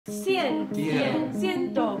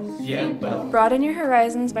Ciento. Broaden your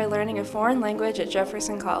horizons by learning a foreign language at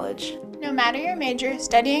Jefferson College. No matter your major,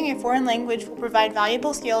 studying a foreign language will provide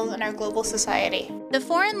valuable skills in our global society. The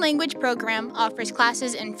Foreign Language Program offers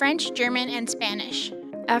classes in French, German, and Spanish.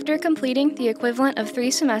 After completing the equivalent of 3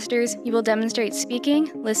 semesters, you will demonstrate speaking,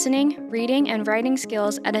 listening, reading, and writing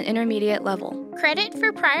skills at an intermediate level. Credit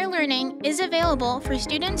for prior learning is available for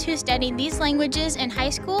students who studied these languages in high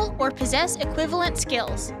school or possess equivalent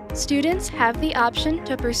skills. Students have the option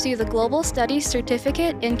to pursue the Global Studies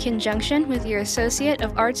Certificate in conjunction with your Associate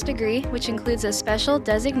of Arts degree, which includes a special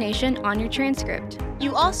designation on your transcript.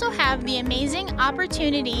 You also have the amazing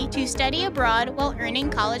opportunity to study abroad while earning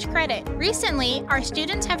college credit. Recently, our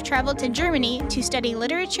students have traveled to Germany to study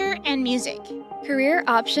literature and music. Career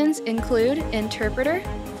options include interpreter,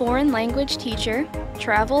 foreign language teacher,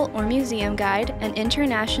 travel or museum guide, and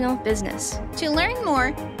international business. To learn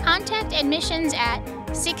more, contact admissions at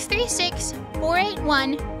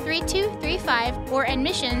 636-481-3235 or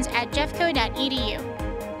admissions@jeffco.edu.